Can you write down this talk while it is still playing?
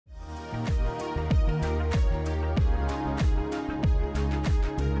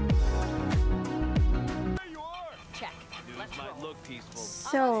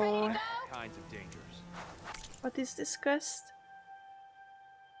So, Kinds of dangers. what is this quest?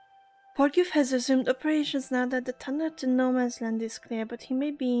 Porcupine has resumed operations now that the tunnel to no man's land is clear, but he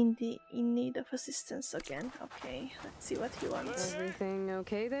may be in need of assistance again. Okay, let's see what he wants. Everything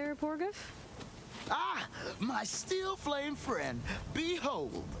okay there, Porguf? Ah, my steel flame friend,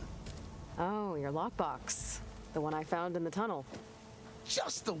 behold. Oh, your lockbox. The one I found in the tunnel.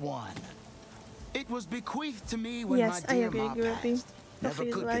 Just the one. It was bequeathed to me when Yes, my I dear agree, ma Groupie. passed. Never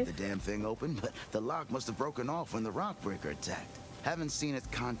Hopefully could alive. get the damn thing open, but the lock must have broken off when the rock breaker attacked. Haven't seen its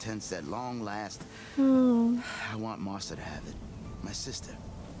contents at long last. I want Martha to have it. My sister.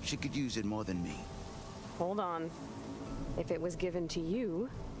 She could use it more than me. Hold on. If it was given to you,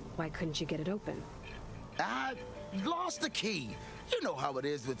 why couldn't you get it open? I lost the key. You know how it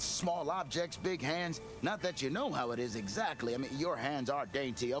is with small objects, big hands. Not that you know how it is exactly. I mean, your hands are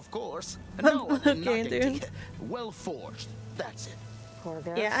dainty, of course. No, Okay, not dainty. dude. Well forged. That's it.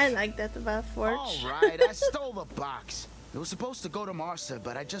 Porguf? Yeah, I like that about Forge. All right, I stole the box. It was supposed to go to Martha,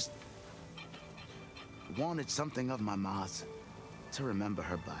 but I just wanted something of my ma's to remember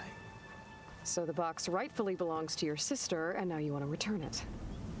her by. So the box rightfully belongs to your sister, and now you want to return it.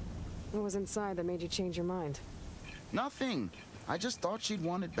 What was inside that made you change your mind? Nothing. I just thought she'd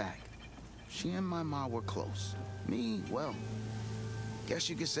want it back. She and my ma were close. Me, well, guess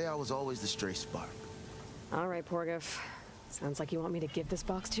you could say I was always the stray spark. All right, Porguf. Sounds like you want me to give this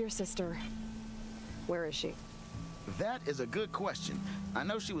box to your sister. Where is she? That is a good question. I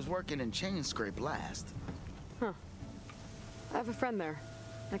know she was working in Chain Scrape last. Huh. I have a friend there.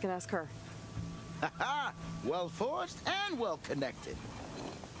 I can ask her. Haha! Well forged and well connected.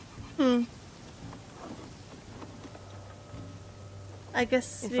 I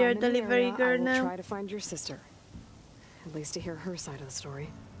guess If we are I'm in the delivery area, I girl will now. try to find your sister. At least to hear her side of the story.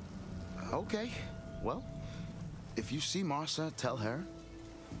 Okay. Well, if you see Martha, tell her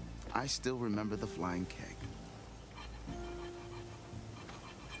I still remember the flying keg.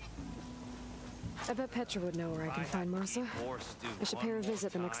 I bet Petra would know where I can find Martha. I should pay her a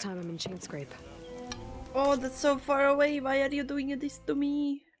visit the next time I'm in Chain Scrape. Oh, that's so far away. Why are you doing this to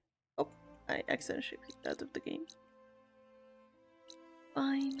me? Oh, I accidentally clicked out of the game.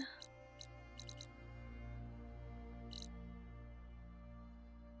 Fine.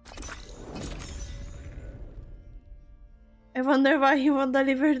 I wonder why he won't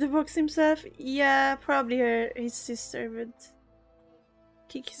deliver the box himself. Yeah, probably his sister would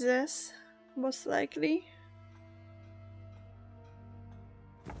kick his ass, most likely.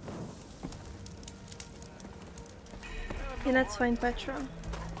 Okay, let's find Petra.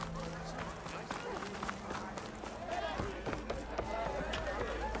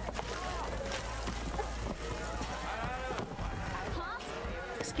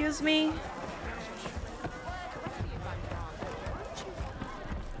 Excuse me.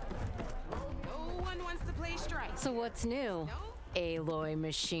 So what's new, Aloy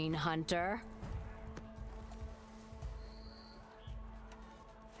Machine Hunter?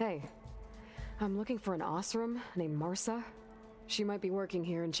 Hey, I'm looking for an Osram named Martha. She might be working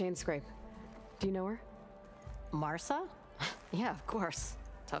here in Chain Scrape. Do you know her? Martha? Yeah, of course.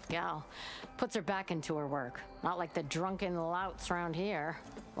 Tough gal. Puts her back into her work. Not like the drunken louts around here.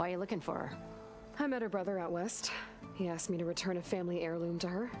 Why are you looking for her? I met her brother out west. He asked me to return a family heirloom to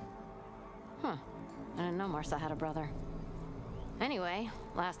her. Huh. I didn't know Martha had a brother. Anyway,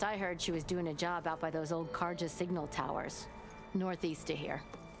 last I heard she was doing a job out by those old Karja signal towers. Northeast of here.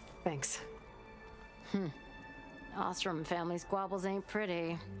 Thanks. Ostrom family squabbles ain't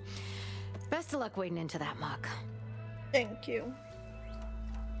pretty. Best of luck wading into that muck. Thank you.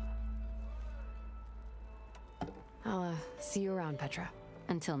 I'll see you around, Petra.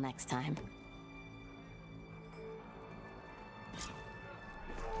 Until next time.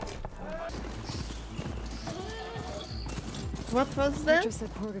 What was that? Petra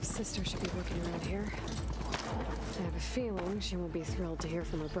said Porguf's sister should be working around here. I have a feeling she won't be thrilled to hear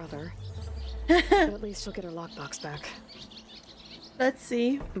from her brother. But at least she'll get her lockbox back. Let's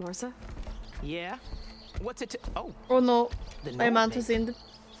see. Martha? Yeah? What's it? Oh. Oh no, The my note aunt was in the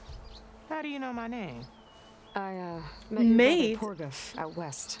How do you know my name? I, met your Maid? brother Porguf out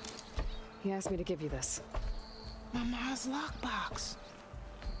west. He asked me to give you this. My ma's lockbox.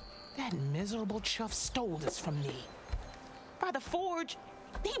 That miserable chuff stole this from me. By the forge,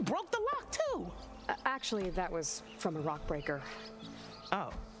 he broke the lock too. Actually, that was from a rock breaker. Oh,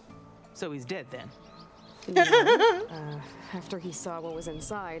 so he's dead then? Yeah, after he saw what was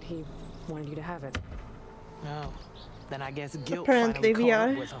inside, he wanted you to have it. No. Then I guess guilt Apparently finally we caught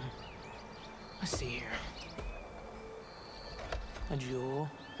are. up with him. Let's see here. A jewel.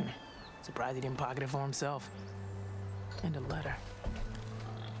 Surprised he didn't pocket it for himself. And a letter.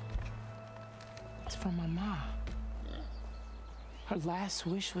 It's from my mom. Her last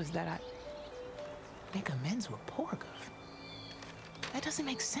wish was that I make amends with Porgov. That doesn't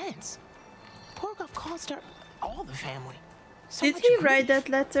make sense. Porgov caused her all the family. So Did much he grief. write that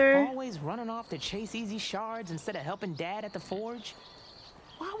letter? Always running off to chase easy shards instead of helping Dad at the forge.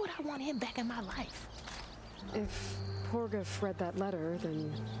 Why would I want him back in my life? If Porgov read that letter,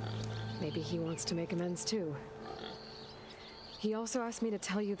 then maybe he wants to make amends too. He also asked me to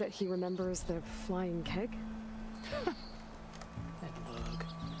tell you that he remembers the flying keg. That bug.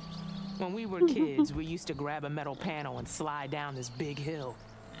 When we were kids, we used to grab a metal panel and slide down this big hill.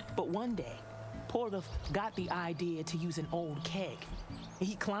 But one day, Porgov got the idea to use an old keg.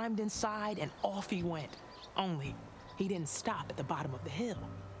 He climbed inside and off he went. Only, he didn't stop at the bottom of the hill.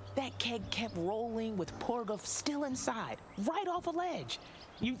 That keg kept rolling with Porgov still inside, right off a ledge.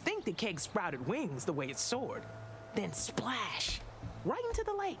 You'd think the keg sprouted wings the way it soared. Then splash, right into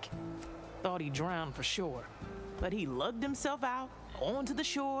the lake. Thought he drowned for sure. But he lugged himself out onto the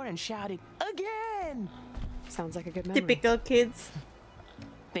shore and shouted, "Again!" Sounds like a good memory. Typical kids.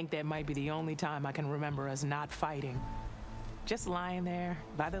 Think that might be the only time I can remember us not fighting. Just lying there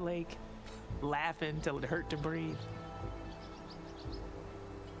by the lake, laughing till it hurt to breathe.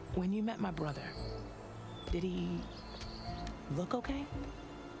 When you met my brother, did he look okay?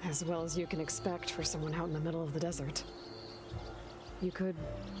 As well as you can expect for someone out in the middle of the desert. You could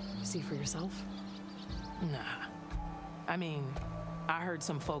see for yourself. Nah. I mean, I heard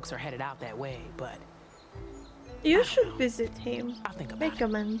some folks are headed out that way, but You should visit him. I'll think about Make it.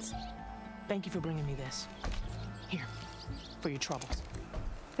 amends. Thank you for bringing me this. Here, for your troubles.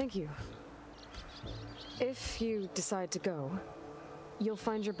 Thank you. If you decide to go, you'll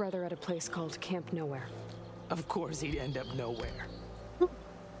find your brother at a place called Camp Nowhere. Of course he'd end up nowhere.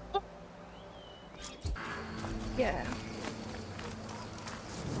 Yeah.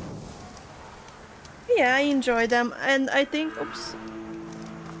 Yeah, I enjoy them, and I think, oops,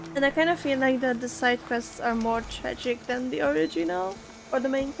 and I kind of feel like that the side quests are more tragic than the original, or the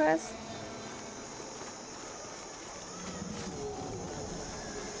main quest.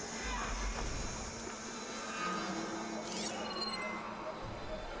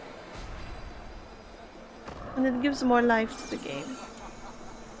 And it gives more life to the game.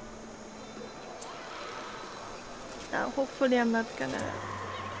 Now, hopefully I'm not gonna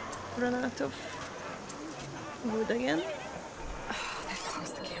run out of wood again. They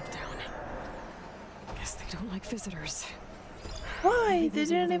closed the camp down. Guess they don't like visitors. Why? Maybe They there's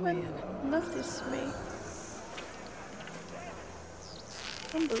didn't another way even notice me.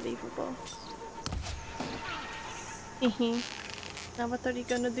 Unbelievable. Hehe. Now what are you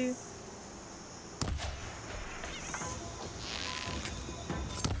gonna do?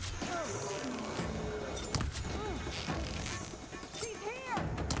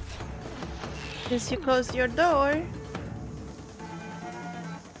 Since you closed your door.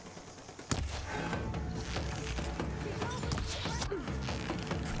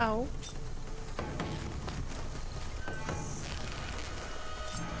 Ow.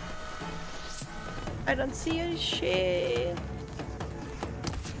 I don't see any shit.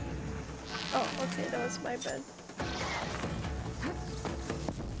 Oh, okay, that was my bad.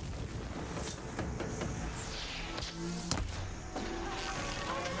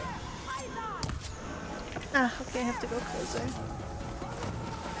 Ah, okay, I have to go closer.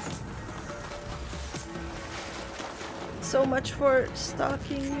 So much for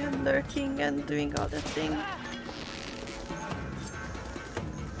stalking and lurking and doing all that thing.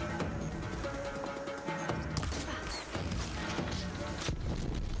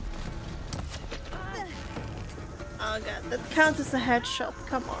 Oh god, that counts as a headshot,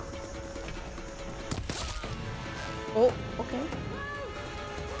 come on. Oh, okay.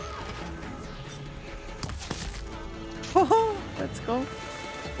 Oh, let's go.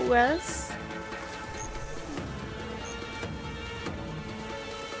 Who else?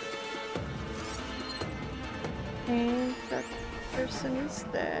 And that person is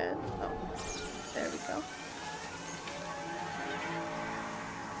dead. Oh, there we go.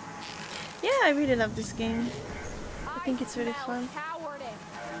 Yeah, I really love this game. I think it's really fun.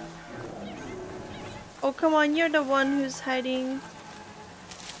 Oh, come on, you're the one who's hiding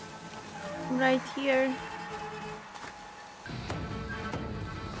right here.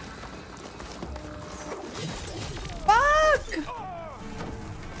 Fuck!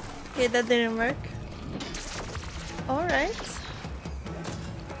 Okay, that didn't work. Alright.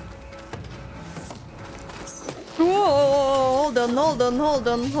 Whoa,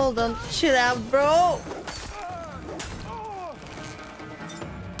 hold on. Chill out, bro.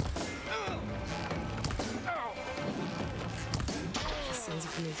 The sons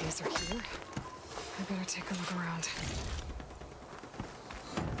of Prometheus are here. better take a look around.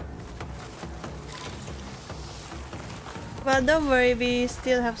 Well, don't worry, we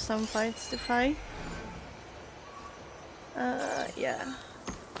still have some fights to fight. Yeah.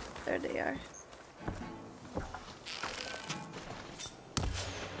 There they are.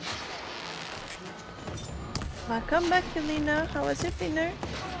 Welcome back, Elena. How was your dinner?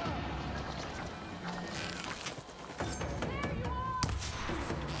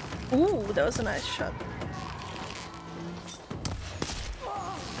 Ooh, that was a nice shot.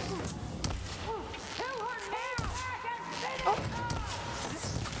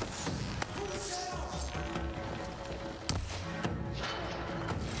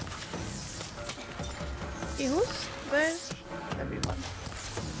 Who's where? Everyone.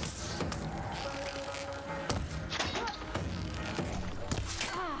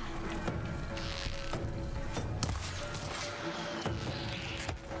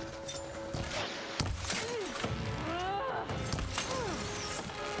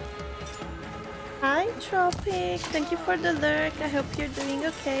 Hi, Tropic. Thank you for the lurk. I hope you're doing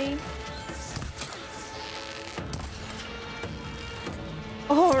okay.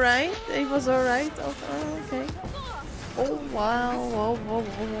 Alright, it was alright. Oh, okay. Oh wow, whoa, whoa,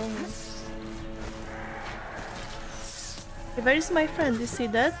 whoa, whoa. Hey, where is my friend? Is he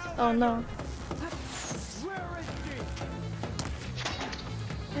dead? Oh no.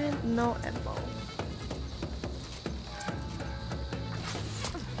 And no ammo.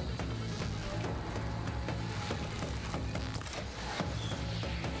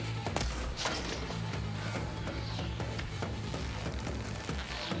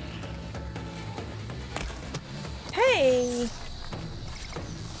 Hey!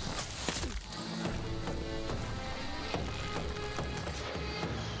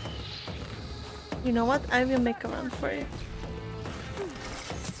 You know what? I will make a run for it.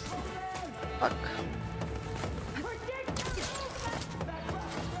 Fuck.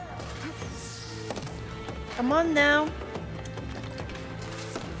 Come on now.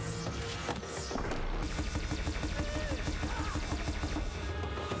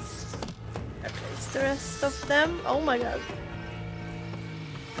 The rest of them. Oh my god.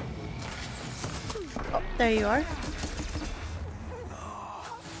 Oh, there you are.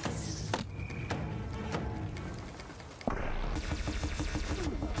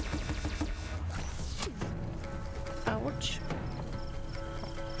 Ouch.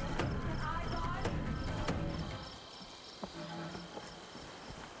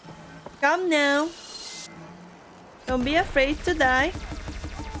 Come now. Don't be afraid to die.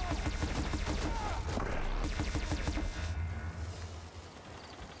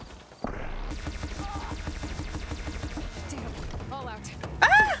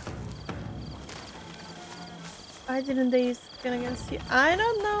 Why didn't they use it against you? I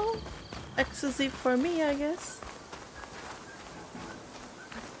don't know. Exclusive for me, I guess.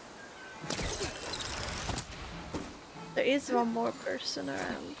 There is one more person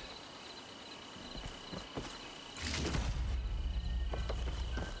around.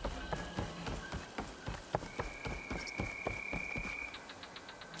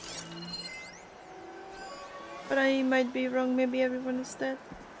 But I might be wrong, maybe everyone is dead.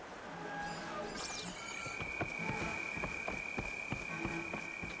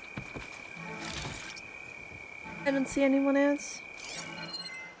 I don't see anyone else.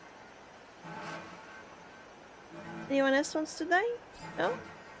 Anyone else wants to die? No?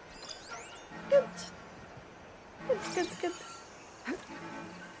 Good. Good, good, good.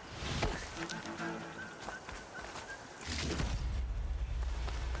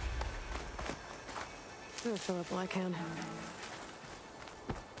 I'll fill up while I can.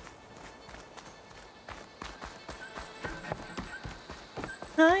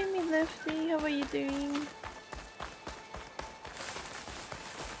 Hi, me Lefty. How are you doing?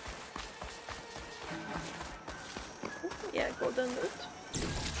 Yeah, golden loot.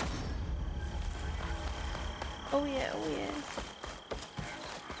 Oh yeah, oh yeah.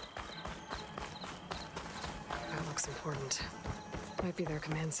 That looks important. Might be their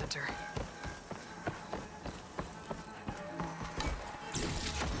command center.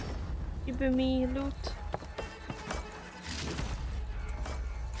 Give me loot.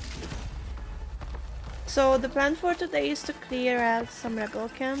 So the plan for today is to clear out some rebel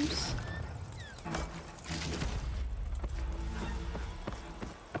camps.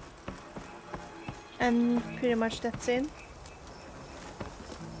 And pretty much that's it.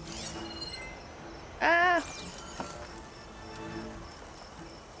 Ah!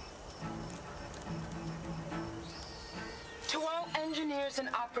 To all engineers and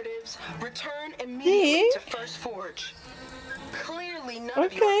operatives, return immediately to First Forge. Clearly Clearly none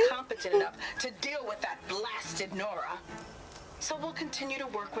of you are competent enough to deal with that blasted Nora. So we'll continue to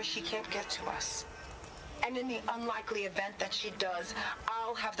work where she can't get to us. And in the unlikely event that she does,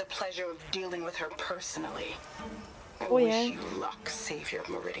 I'll have the pleasure of dealing with her personally. I wish you luck, Savior of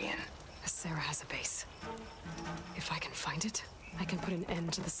Meridian. Sarah has a base. If I can find it, I can put an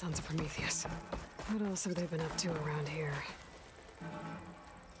end to the Sons of Prometheus. What else have they been up to around here?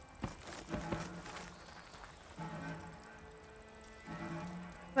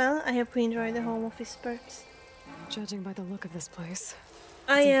 Well, I hope we enjoy the home office parts. Judging by the look of this place,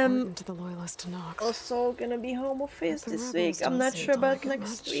 I am to the loyalist to Nox. Also gonna be home office this week. I'm not sure about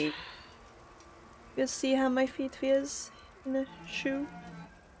next week. We'll see how my feet feels in a shoe.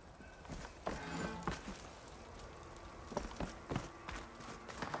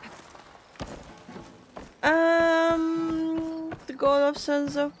 The goal of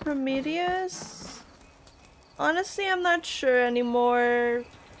Sons of Prometheus? Honestly, I'm not sure anymore.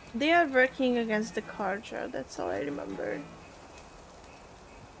 They are working against the Karja, that's all I remember.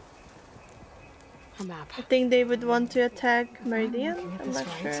 A map. I think they would want to attack Meridian, I'm not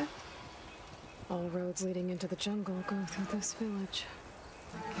sure. All roads leading into the jungle go through this village.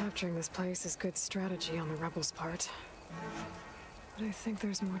 Capturing this place is good strategy on the rebels' part. But I think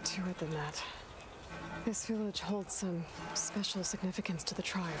there's more to it than that. This village holds some special significance to the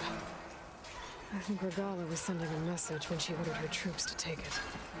tribe. I think Regala was sending a message when she ordered her troops to take it.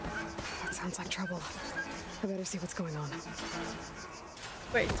 That sounds like trouble. I better see what's going on.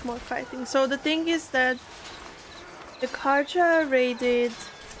 Wait, more fighting. So the thing is that the Karja raided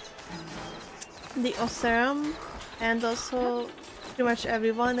the Oseram and also pretty much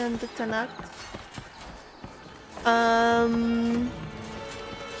everyone in the Tanakh.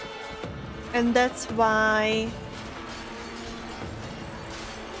 And that's why...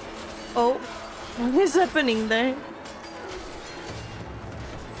 Oh, what is happening there?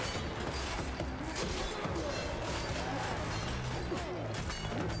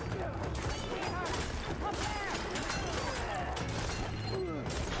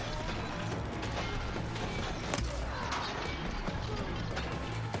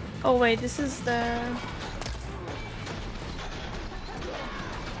 Oh wait, this is the...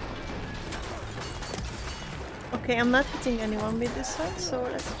 Okay, I'm not hitting anyone with this one, so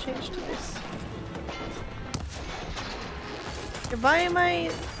let's change to this. Okay, why am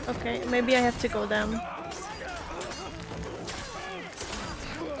I... Okay, maybe I have to go down.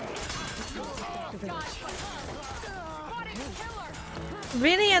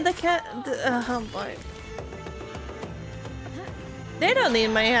 Really? And the cat... oh boy. They don't need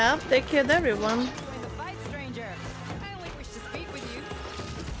my help, they killed everyone.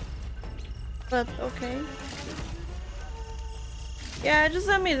 But okay. Yeah, just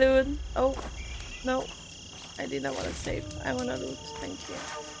let me loot. Oh, no. I did not want to save. I want to loot. Thank you.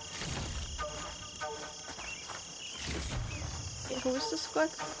 Okay, who is the squad?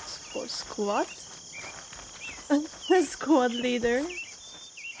 Squad? The squad leader.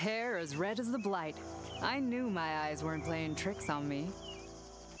 Hair as red as the blight. I knew my eyes weren't playing tricks on me.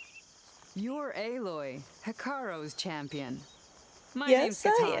 You're Aloy, Hikaru's champion. My name's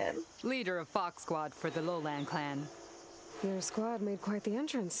Katak, leader of Fox Squad for the Lowland clan. Your squad made quite the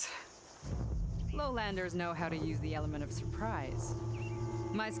entrance. Lowlanders know how to use the element of surprise.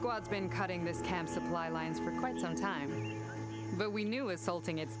 My squad's been cutting this camp's supply lines for quite some time. But we knew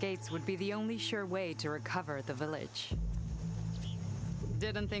assaulting its gates would be the only sure way to recover the village.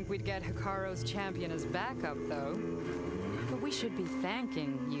 Didn't think we'd get Hikaru's champion as backup, though. But we should be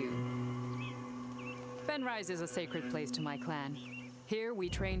thanking you. Fenrise is a sacred place to my clan. Here we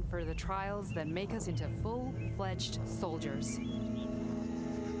train for the trials that make us into full-fledged soldiers.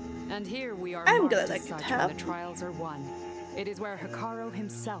 And here we are marked as such when the trials are won. It is where Hikaru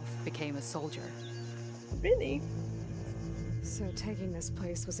himself became a soldier. Really? So taking this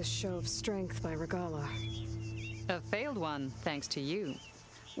place was a show of strength by Regala. A failed one, thanks to you.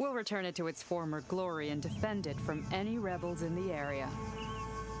 We'll return it to its former glory and defend it from any rebels in the area.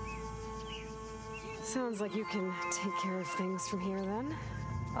 Sounds like you can take care of things from here then.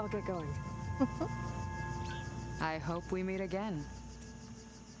 I'll get going. I hope we meet again.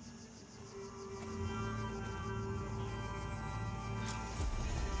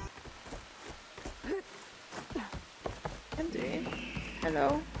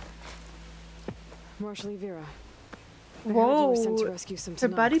 Hello. Marshal Vera. Whoa, her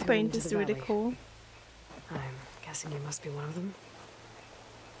body paint is really cool. I'm guessing you must be one of them.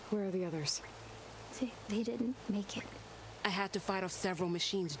 Where are the others? They didn't make it. I had to fight off several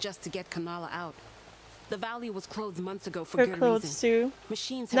machines just to get Kanala out. The valley was closed months ago for her good clothes reason. Too.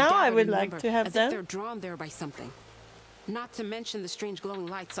 Machines now have I would in like number, to have as them. if they're drawn there by something. Not to mention the strange glowing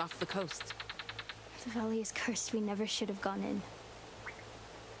lights off the coast. The valley is cursed. We never should have gone in.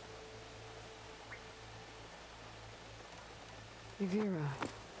 Vera,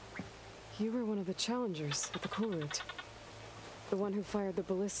 you were one of the challengers at the cool route. The one who fired the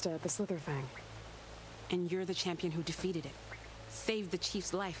ballista at the Slitherfang. And you're the champion who defeated it. Saved the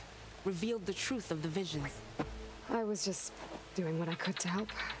chief's life. Revealed the truth of the visions. I was just doing what I could to help.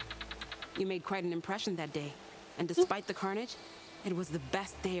 You made quite an impression that day. And despite the carnage, it was the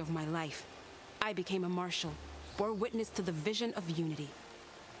best day of my life. I became a marshal, bore witness to the vision of unity.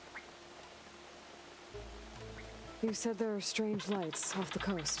 You said there are strange lights off the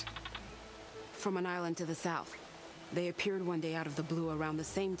coast. From an island to the south. They appeared one day out of the blue around the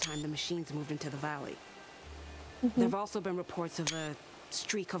same time the machines moved into the valley. There have also been reports of a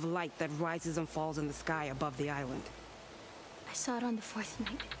streak of light that rises and falls in the sky above the island. I saw it on the 4th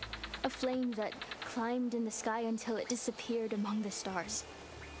night. A flame that climbed in the sky until it disappeared among the stars.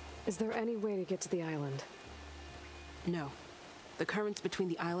 Is there any way to get to the island? No. The currents between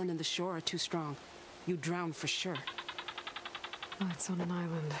the island and the shore are too strong. You drown for sure. Oh, it's on an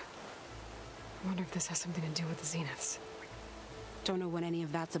island. I wonder if this has something to do with the Zeniths. Don't know what any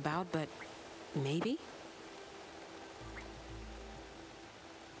of that's about, but maybe?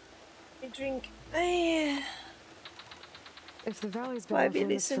 I drink. If the valley's been Why off we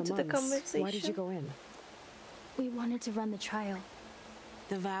limits for listen to the months, why did you conversation? go in? We wanted to run the trial.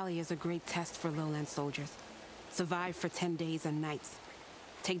 The valley is a great test for lowland soldiers. Survive for 10 days and nights.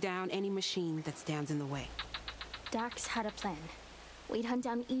 Take down any machine that stands in the way. Dax had a plan. We'd hunt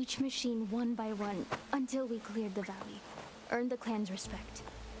down each machine one by one until we cleared the valley. Earned the clan's respect.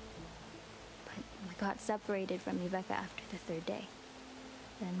 But we got separated from Rebecca after the 3rd day.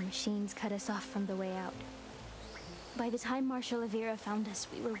 The machines cut us off from the way out. By the time Marshal Avira found us,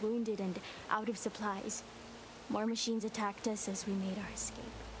 we were wounded and out of supplies. More machines attacked us as we made our escape.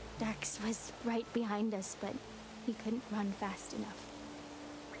 Dax was right behind us, but he couldn't run fast enough.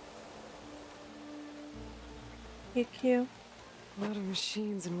 QQ. A lot of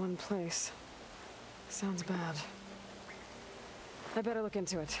machines in one place. Sounds bad. I better look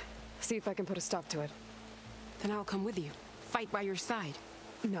into it. See if I can put a stop to it. Then I'll come with you. Fight by your side.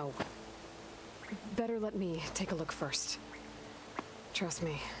 No. Better let me take a look first. Trust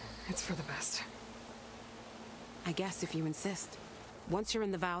me, it's for the best. I guess if you insist. Once you're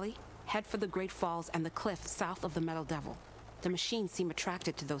in the valley, head for the Great Falls and the cliff south of the Metal Devil. The machines seem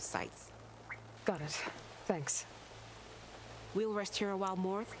attracted to those sites. Got it. Thanks. We'll rest here a while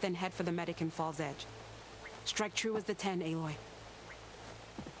more, then head for the Medic and Falls Edge. Strike true as the 10, Aloy.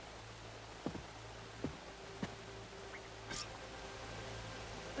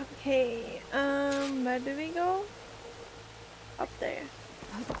 Okay, where do we go? Up there.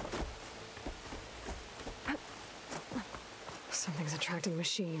 Something's attracting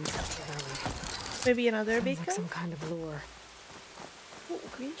machines up the valley. Maybe another Sounds beacon? like some kind of lure. Ooh,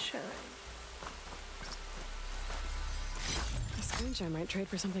 green shine. This green shine might trade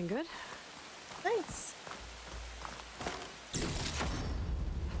for something good. Nice.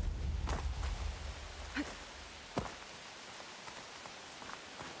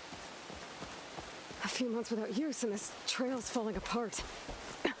 A few months without use and this trail's falling apart.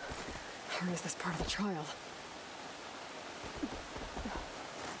 Or is this part of the trial?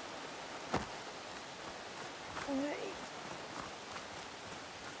 Alright.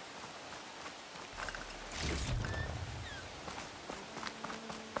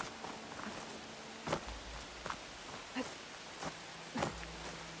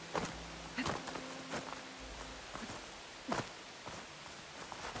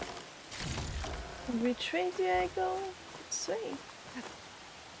 Which way do I go? This way.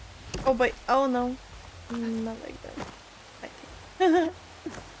 Oh wait, oh no. Not like that. I think.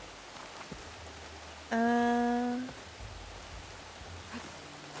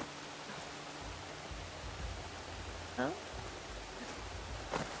 Oh?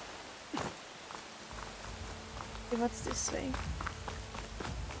 Okay, what's this way?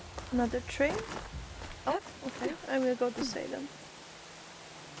 Another train? Oh, okay. I'm gonna go this way then.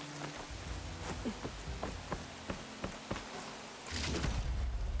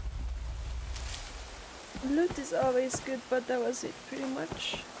 Loot is always good, but that was it pretty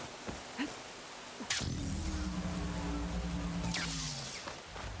much.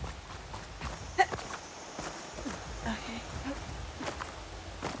 Okay.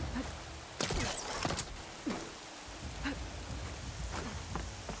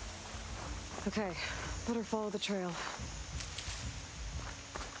 Okay, better follow the trail.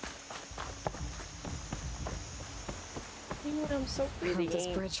 I'm so I pretty. hope this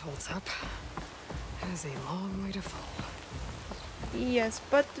bridge holds up. It is a long way to fall. Yes,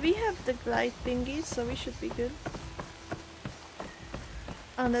 but we have the glide thingy, so we should be good.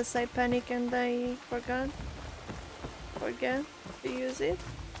 Unless I panic and I forget to use it.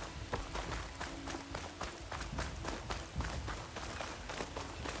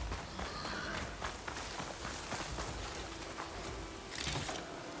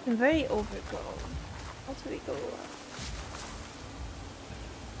 I'm very overgrown. How do we go up?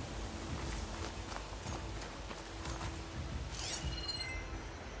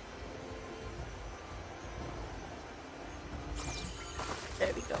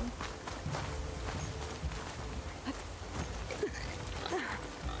 There we go.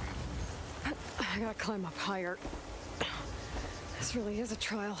 I gotta climb up higher. This really is a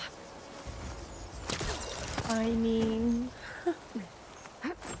trial. I mean...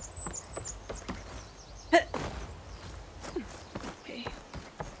 Okay.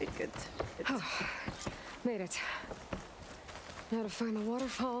 Good. Made it. Now to find the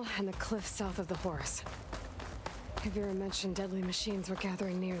waterfall and the cliff south of the Horus. Vera mentioned deadly machines were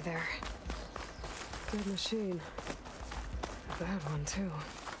gathering near there. Good machine. A bad one, too.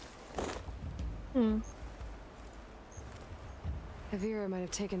 Vera might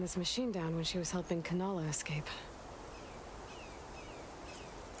have taken this machine down when she was helping Kanala escape.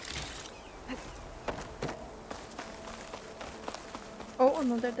 Oh,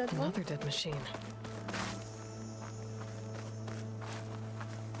 another dead one? Another dead machine.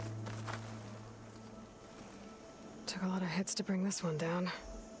 Took a lot of hits to bring this one down.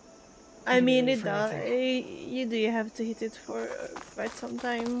 I mean, it does. You do have to hit it for quite some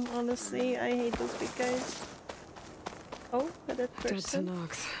time, honestly. I hate those big guys. Oh, but that person. Dead to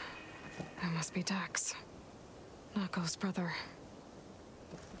Nox. That must be Dax. Nako's brother.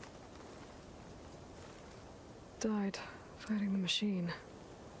 Died fighting the machine.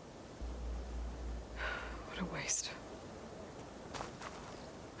 What a waste.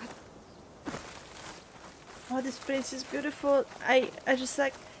 Oh, this place is beautiful. I just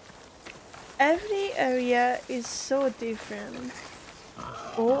like... Every area is so different.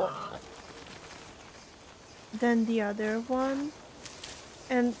 Than the other one.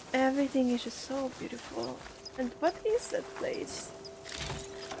 And everything is just so beautiful. And what is that place?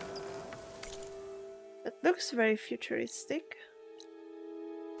 That looks very futuristic.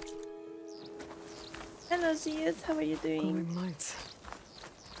 Hello Zenith, how are you doing? Glowing lights.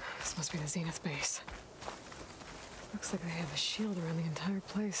 This must be the Zenith base. Looks like they have a shield around the entire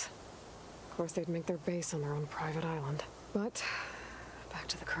place. Of course, they'd make their base on their own private island. But, back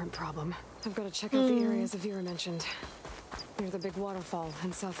to the current problem. I've got to check out the areas Vera mentioned. Near the big waterfall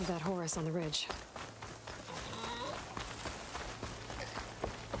and south of that Horus on the ridge.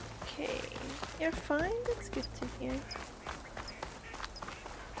 Okay, you're fine? That's good to hear.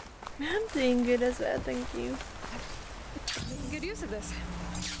 I'm doing good as well, thank you. Good use of this.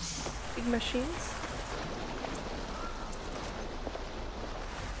 Big machines.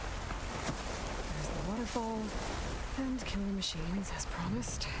 There's the waterfall. And killer machines, as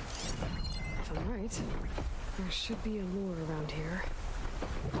promised. If I'm right, there should be a lure around here.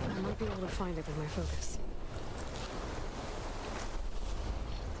 I might be able to find it with my focus.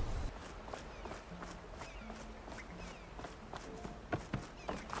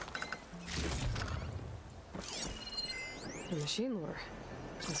 The machine lure.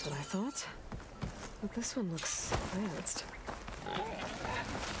 That's what I thought. But this one looks advanced.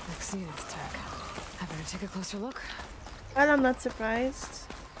 Like Zenith tech. I better take a closer look. Well, I'm not surprised,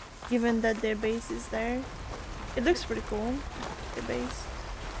 given that their base is there. It looks pretty cool, the base.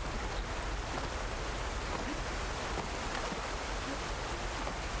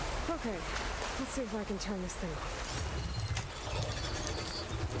 Okay, let's see if I can turn this thing off.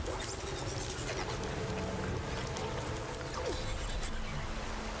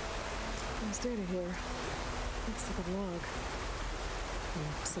 There's data here. Looks like a log.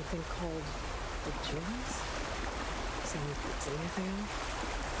 And something called the Jones? Some Zenithia?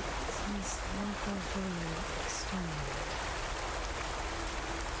 Says local vermin exterminated.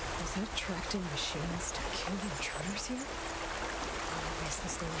 Was that tracking machines to kill intruders here? I guess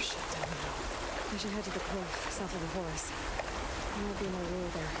this door is shut down now. I should head to the cliff south of the Horus. There might be no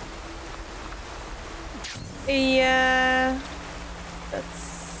lure there. Yeah, that's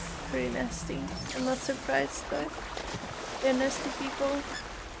pretty nasty. I'm not surprised though. They're nasty people.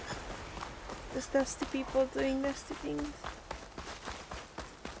 Just nasty people doing nasty things.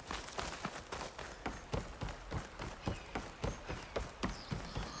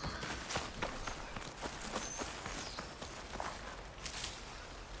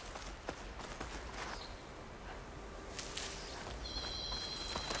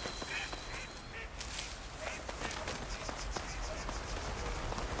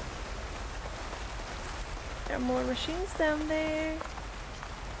 some more machines down there.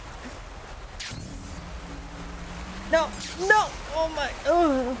 No! No! Oh my...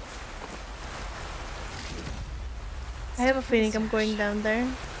 Oh! I have a feeling I'm going down there.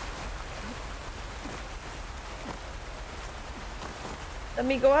 Let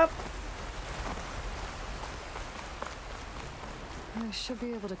me go up. I should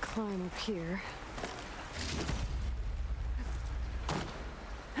be able to climb up here.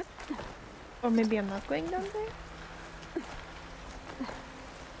 Or maybe I'm not going down there?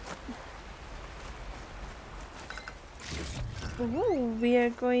 Ooh, we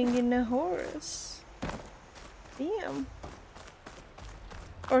are going in a horse. Damn.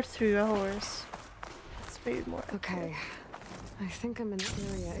 Or through a horse. That's very more Okay. I think I'm in the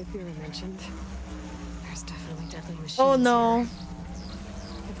area Ibira mentioned. There's definitely deadly machines. Oh no. Here.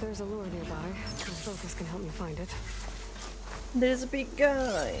 If there's a lure nearby, the focus can help me find it. There's a big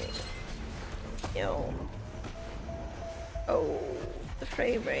guy. Yo. Oh, the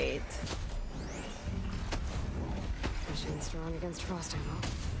frame rate. Machine strong against frost ammo.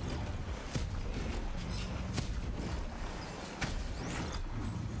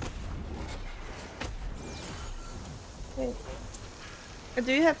 Wait.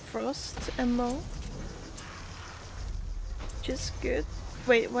 Do you have frost ammo? Which is good.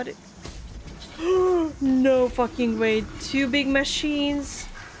 Wait, what? No fucking way. 2 big machines.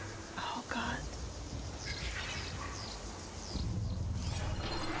 Oh god.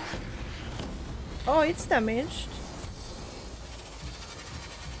 Oh, it's damaged.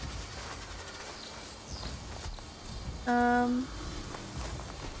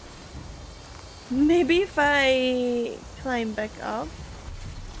 Maybe if I climb back up.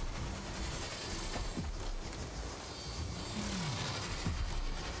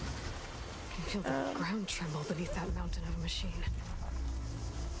 I can feel the ground tremble beneath that mountain of a machine.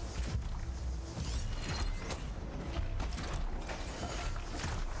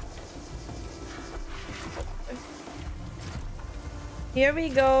 Here we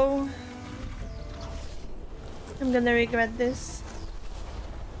go. I'm gonna regret this.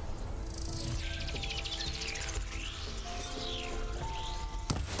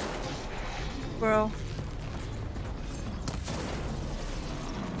 Bro.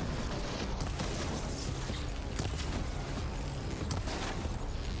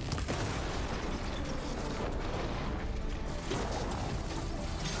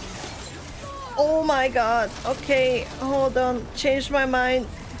 Oh my god. Okay, hold on. Changed my mind.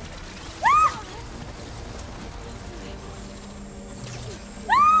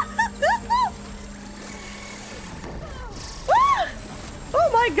 Oh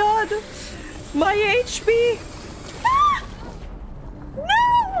my god. My HP.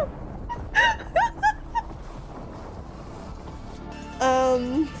 No.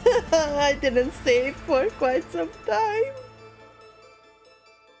 I didn't save for quite some time.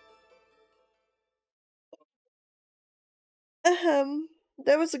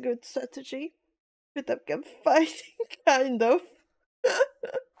 That was a good strategy. Could have kept fighting, kind of.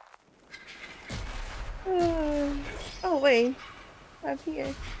 Oh wait, I'm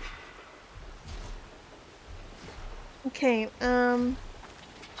here. Okay,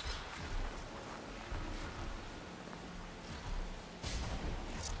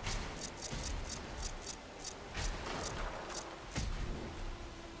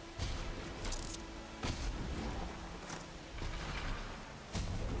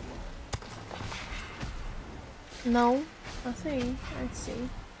 no, nothing. I see.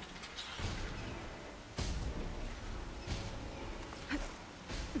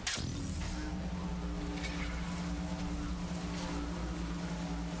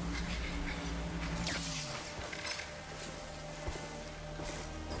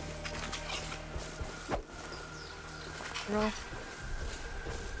 Bro,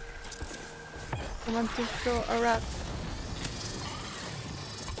 I want to throw a rock.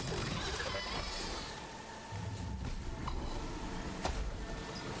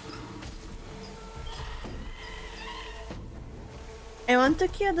 I want to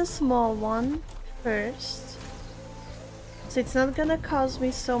kill the small one first, so it's not gonna cause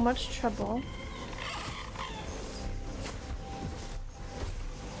me so much trouble.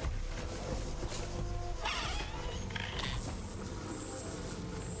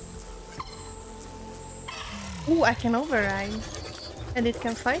 Ooh, I can override, and it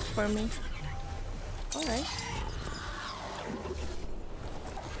can fight for me. Alright.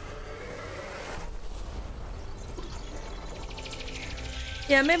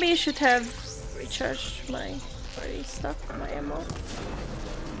 Yeah, maybe you should have recharged my already stuck my ammo.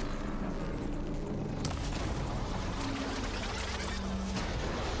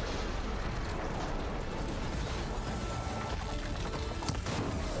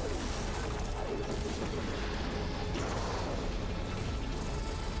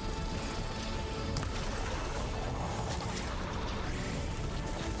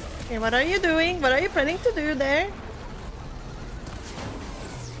 Okay, what are you doing? What are you planning to do there?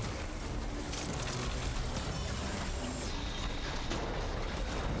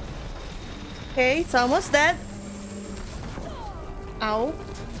 Okay, it's almost dead. Ow.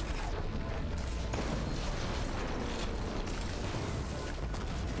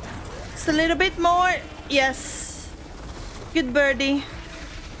 Just a little bit more. Yes. Good birdie.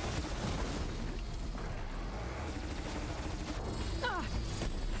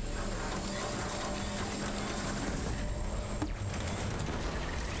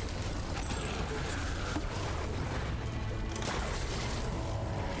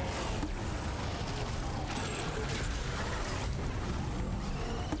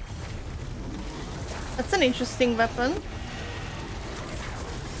 That's an interesting weapon.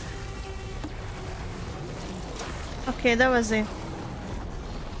 Okay, that was it.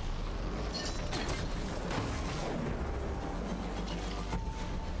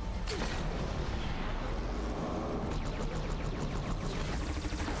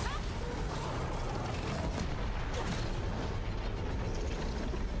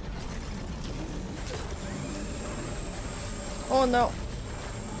 Oh no.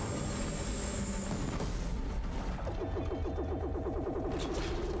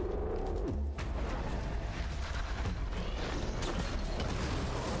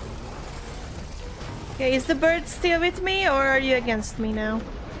 Okay, is the bird still with me or are you against me now?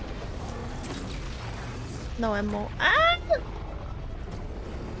 No ammo. Ah!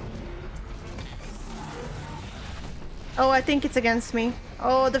 Oh, I think it's against me.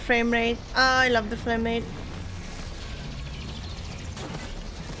 Oh, the frame rate. Ah, I love the frame rate.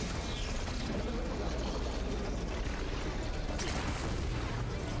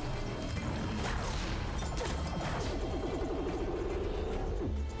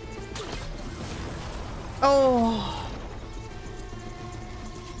 Oh.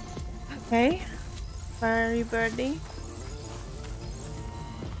 Okay. Fiery birdie.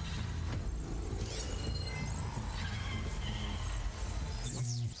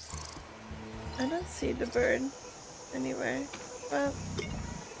 I don't see the bird anywhere. Well,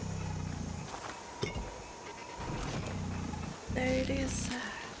 there it is.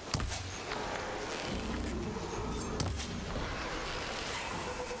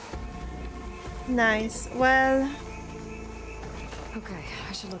 Nice. Well, Okay,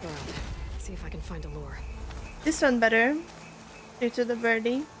 I should look around. See if I can find a lure. this one better due to the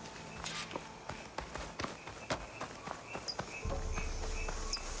birdie.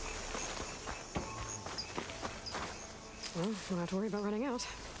 Well, don't have to worry about running out.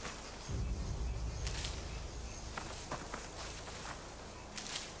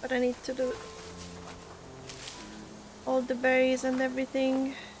 But I need to do all the berries and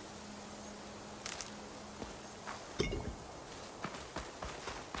everything.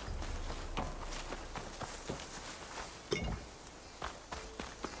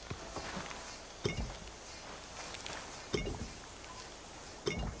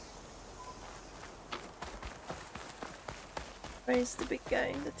 Where is the big guy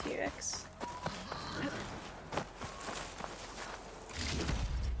in the T-Rex?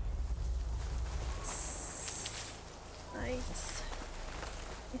 Nice.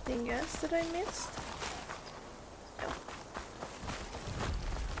 Anything else that I missed? No.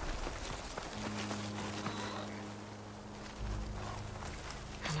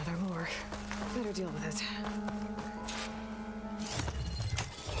 Another lure. Better deal with it.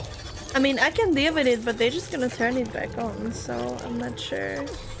 I mean, I can deal with it, but they're just gonna turn it back on, so I'm not sure.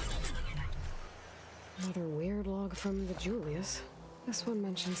 Another weird log from the Julius. This one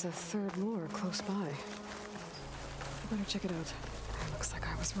mentions a third lure close by. I better check it out. Looks like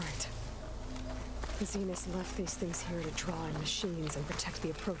I was right. The Zeniths left these things here to draw in machines and protect the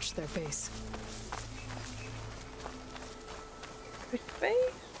approach to their base. Which way?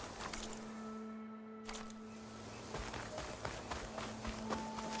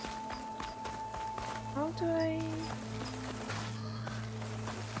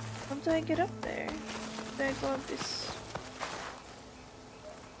 How do I get up there? Do I go up this?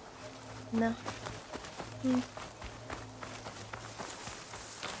 No.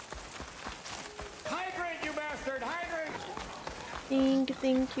 Hydrate, you bastard!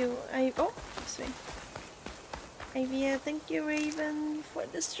 Thank Hydrate! you. Oh, this way. Yeah, thank you, Raven, for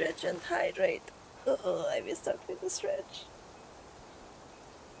the stretch and hydrate. Oh, I missed out with the stretch.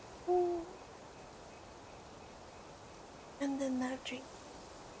 Oh. And then now drink.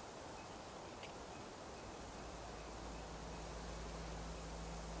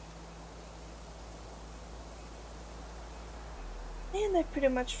 And I pretty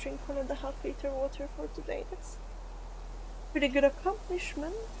much drink 1.5 liter water for today. That's pretty good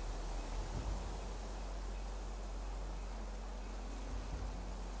accomplishment.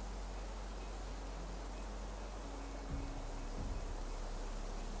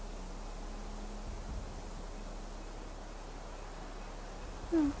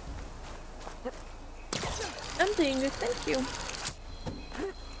 nothing, thank you.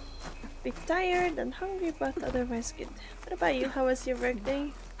 Bit tired and hungry, but otherwise good. What about you? How was your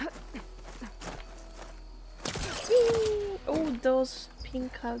workday? Oh, those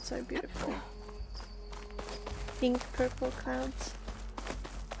pink clouds are beautiful. Pink purple clouds.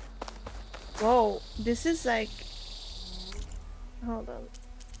 Whoa, this is like... Hold on.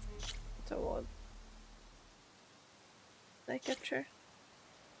 So what? Did I capture?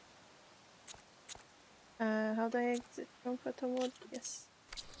 How do I exit from photo mode? Yes.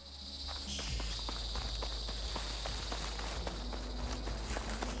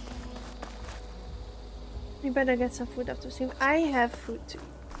 We better get some food after stream. I have food too.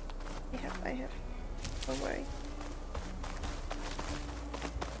 I have. Don't worry.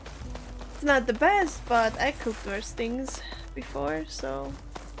 It's not the best, but I cooked worse things before, so...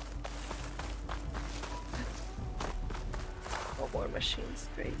 Oh, more machines,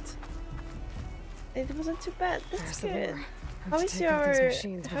 great. It wasn't too bad, that's good. How is your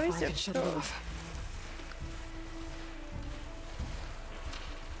stove?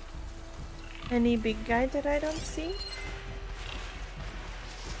 Any big guy that I don't see?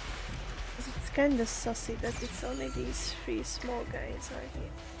 It's kinda sussy that it's only these 3 small guys right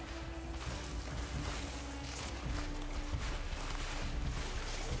here.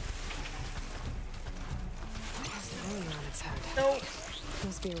 No.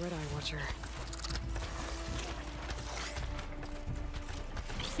 Must be a red-eye watcher.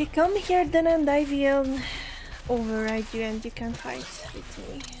 You come here then and I will override you and you can fight with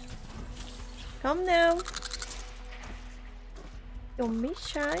me. Come now. Don't be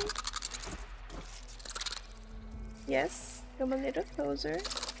shy. Yes, come a little closer.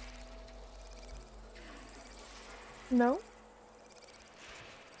 No?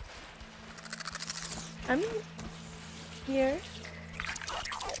 I'm here.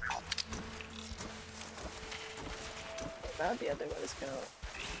 Now the other one is gonna...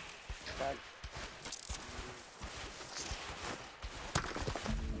 Bug.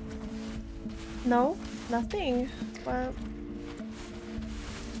 No, nothing. Well,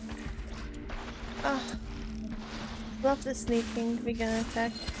 love the sneaking. We're gonna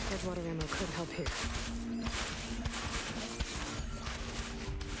attack. Red water ammo could help here.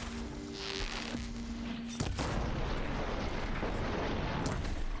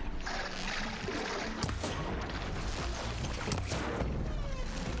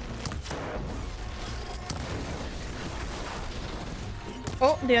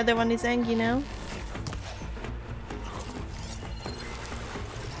 Oh, the other one is angry now.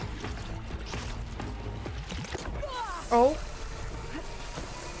 Oh.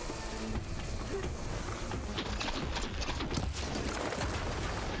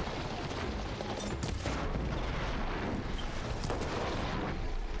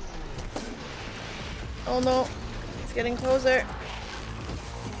 Oh no, it's getting closer.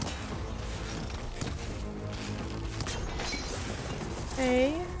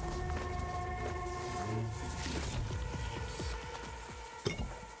 Okay.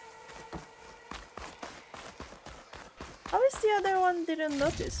 How is the other one didn't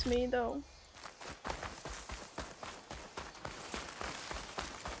notice me though?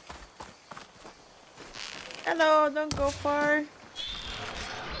 Hello, don't go far.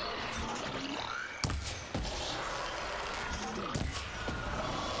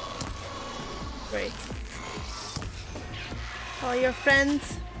 Great. All your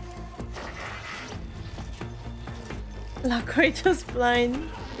friends. Lockroach blind.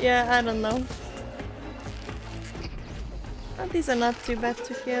 Yeah, I don't know. Oh, these are not too bad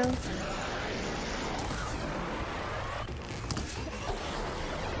to kill.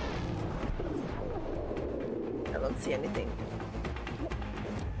 I don't see anything.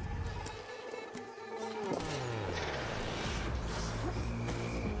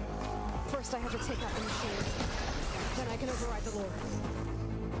 First I have to take out the machines. Then I can override the lure.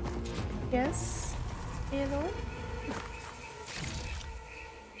 Yes. Hello.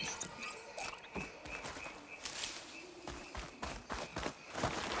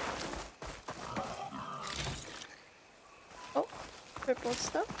 Oh, purple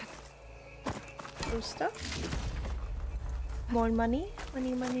stuff. Blue stuff. More money.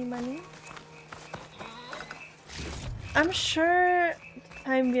 Money, money, money. I'm sure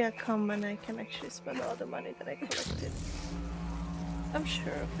time will come when I can actually spend all the money that I collected. I'm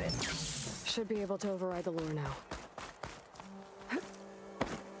sure of it. Should be able to override the lure now.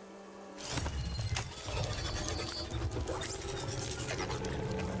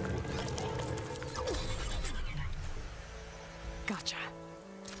 Gotcha.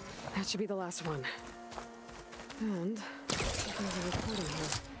 That should be the last one. And there's a recording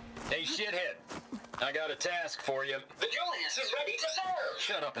here. Hey, shithead. I got a task for you. The Julius is ready to serve.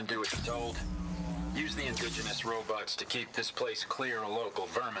 Shut up and do what you're told. Use the indigenous robots to keep this place clear of local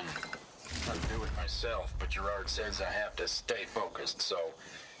vermin. I'd do it myself, but Gerard says I have to stay focused, so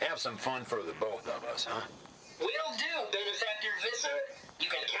have some fun for the both of us, huh? Will do, Benefactor Visser. You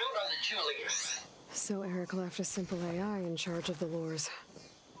can count on the Julius. So Eric left a simple AI in charge of the lures.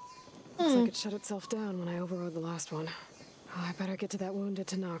 Looks like it shut itself down when I overrode the last one. Oh, I better get to that wounded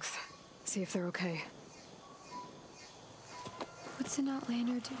Tanox. See if they're okay. What's an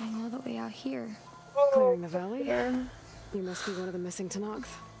Outlander doing all the way out here? Clearing the valley? You must be one of the missing Tanox.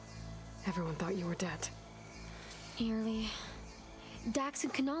 Everyone thought you were dead. Nearly. Dax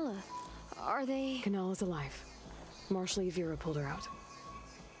and Kanala. Are they... Kanala's alive. Marshal Yvira pulled her out.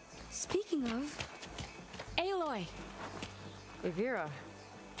 Speaking of... Aloy! Yvira.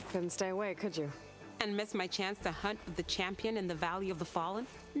 Couldn't stay away, could you? And miss my chance to hunt with the champion in the Valley of the Fallen?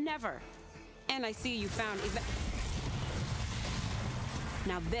 Never. And I see you found...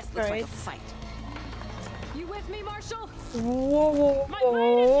 Now this looks like a fight. You with me, Marshal? Whoa.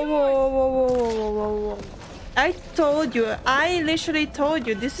 I told you. I literally told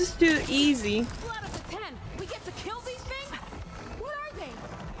you. This is too easy. 2 out of the 10. We get to kill these things? What are they?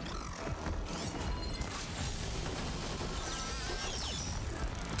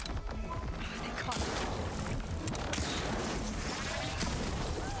 They caught me.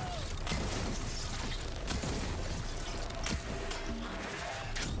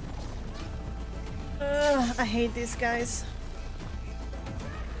 I hate these guys.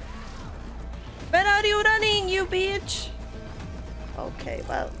 Where are you running, you bitch? Okay,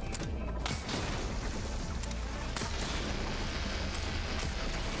 well.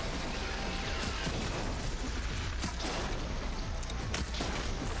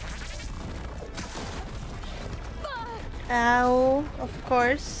 Ow, of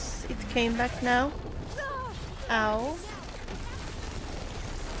course. It came back now. Ow.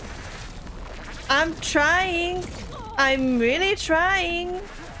 I'm trying. I'm really trying.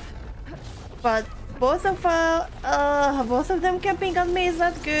 But both of them camping on me is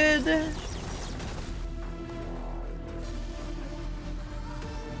not good.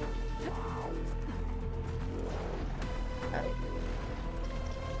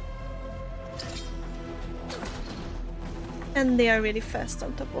 And they are really fast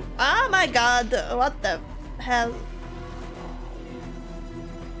on top of. Oh my god! What the hell?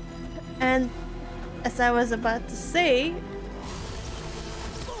 And as I was about to say,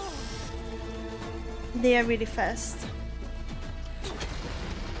 they are really fast.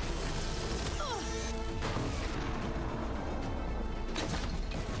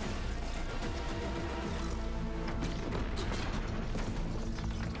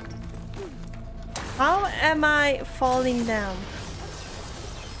 How am I falling down?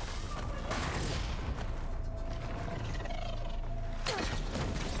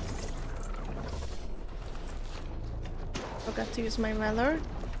 Forgot to use my valor.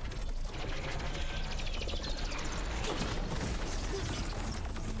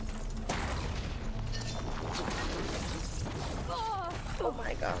 Oh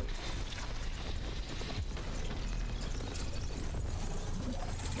my god.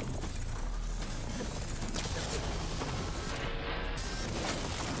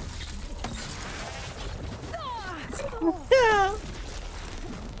 Yeah.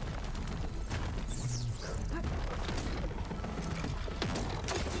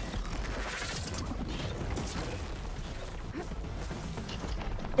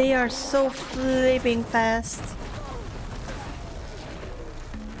 They are so flipping fast.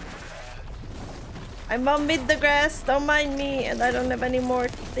 I'm amid the grass, don't mind me, and I don't have any more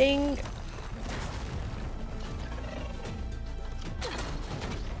thing.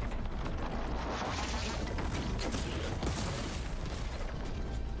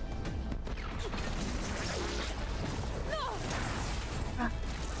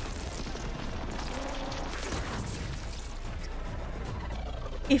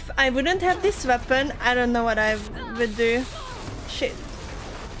 If I wouldn't have this weapon, I don't know what I would do. Shit.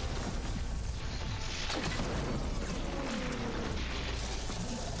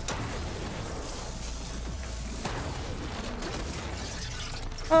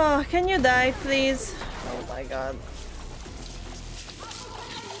 Oh, can you die, please? Oh my god.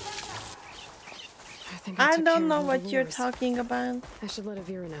 I don't know what you're talking about. I should let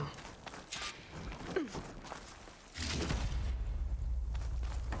Yvira know.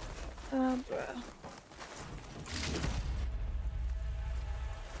 Bruh.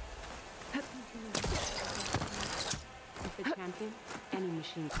 With the champion, any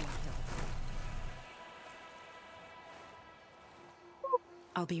machine can kill.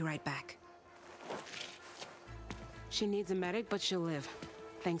 I'll be right back. She needs a medic, but she'll live.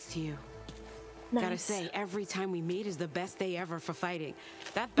 Thanks to you. Nice. Gotta say, every time we meet is the best day ever for fighting.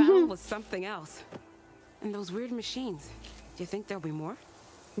 That battle was something else. And those weird machines. Do you think there'll be more?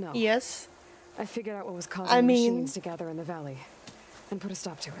 No. Yes. I figured out what was causing the machines to gather in the valley, and put a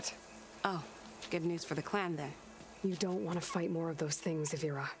stop to it. Oh, good news for the clan then. You don't want to fight more of those things,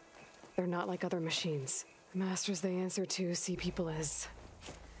 Evira. They're not like other machines. The masters they answer to see people as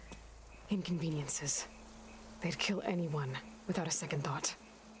inconveniences. They'd kill anyone without a second thought.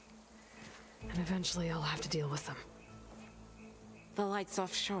 And eventually I'll have to deal with them. The lights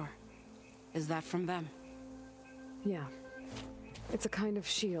offshore. Is that from them? Yeah. It's a kind of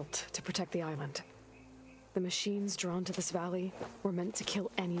shield to protect the island. The machines drawn to this valley were meant to kill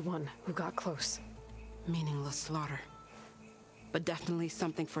anyone who got close. Meaningless slaughter. But definitely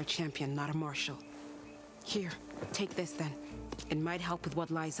something for a champion, not a marshal. Here, take this then. It might help with what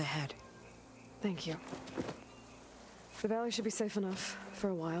lies ahead. Thank you. The valley should be safe enough for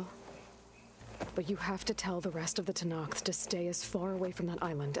a while. But you have to tell the rest of the Tenakth to stay as far away from that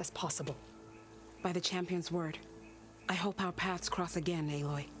island as possible. By the champion's word. I hope our paths cross again,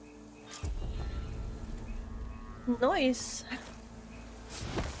 Aloy. Nice.